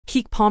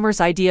Keke Palmer's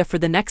idea for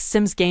the next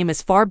Sims game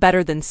is far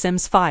better than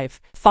Sims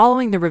 5.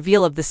 Following the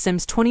reveal of The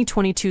Sims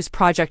 2022's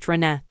Project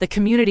Renee, the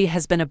community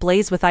has been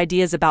ablaze with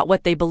ideas about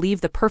what they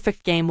believe the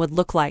perfect game would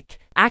look like.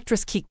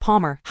 Actress Keke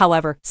Palmer,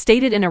 however,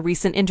 stated in a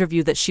recent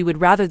interview that she would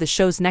rather the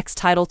show's next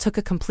title took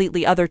a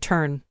completely other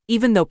turn.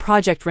 Even though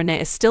Project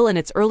Renee is still in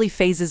its early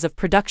phases of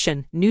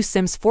production, new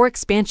Sims 4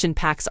 expansion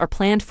packs are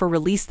planned for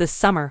release this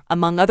summer,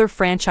 among other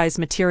franchise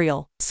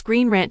material.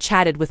 Screen Rant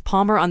chatted with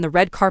Palmer on the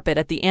red carpet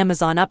at the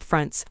Amazon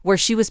upfronts, where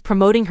she was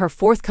promoting her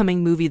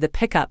forthcoming movie The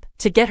Pickup,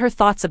 to get her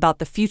thoughts about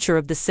the future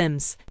of The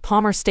Sims.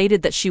 Palmer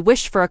stated that she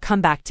wished for a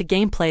comeback to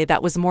gameplay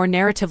that was more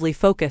narratively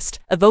focused,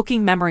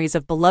 evoking memories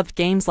of beloved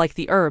games like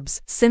The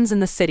Herbs, Sims in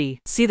the City.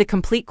 See the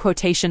complete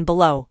quotation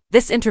below.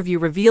 This interview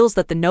reveals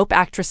that the Nope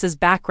actress's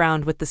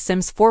background with The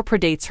Sims 4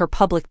 predates her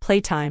public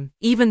playtime,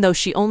 even though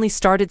she only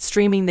started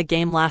streaming the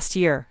game last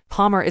year.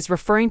 Palmer is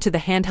referring to the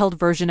handheld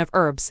version of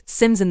Herbs,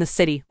 Sims in the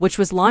City, which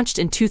was launched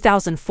in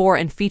 2004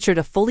 and featured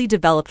a fully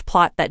developed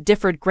plot that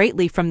differed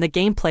greatly from the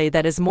gameplay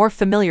that is more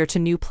familiar to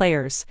new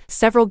players.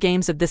 Several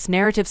games of this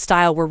narrative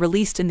style were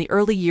released in the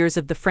early years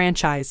of the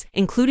franchise,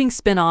 including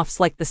spin-offs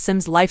like The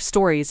Sims Life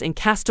Stories and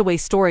Castaway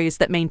Stories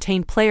that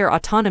maintained player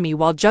autonomy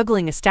while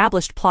juggling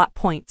established plot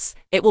points.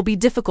 It will be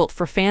difficult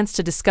for fans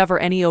to discover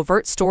any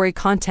overt story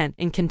content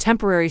in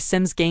contemporary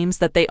Sims games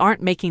that they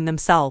aren't making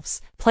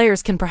themselves.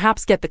 Players can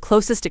perhaps get the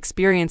closest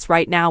experience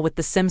right now with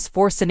The Sims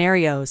 4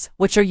 scenarios,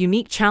 which are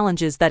unique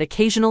challenges that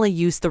occasionally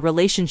use the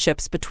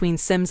relationships between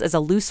Sims as a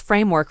loose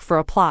framework for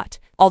a plot.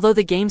 Although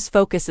the game's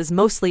focus is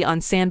mostly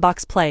on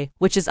sandbox play,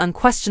 which is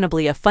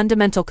unquestionably a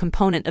fundamental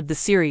component of the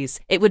series,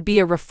 it would be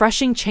a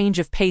refreshing change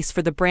of pace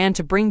for the brand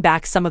to bring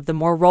back some of the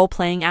more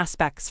role-playing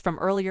aspects from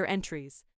earlier entries.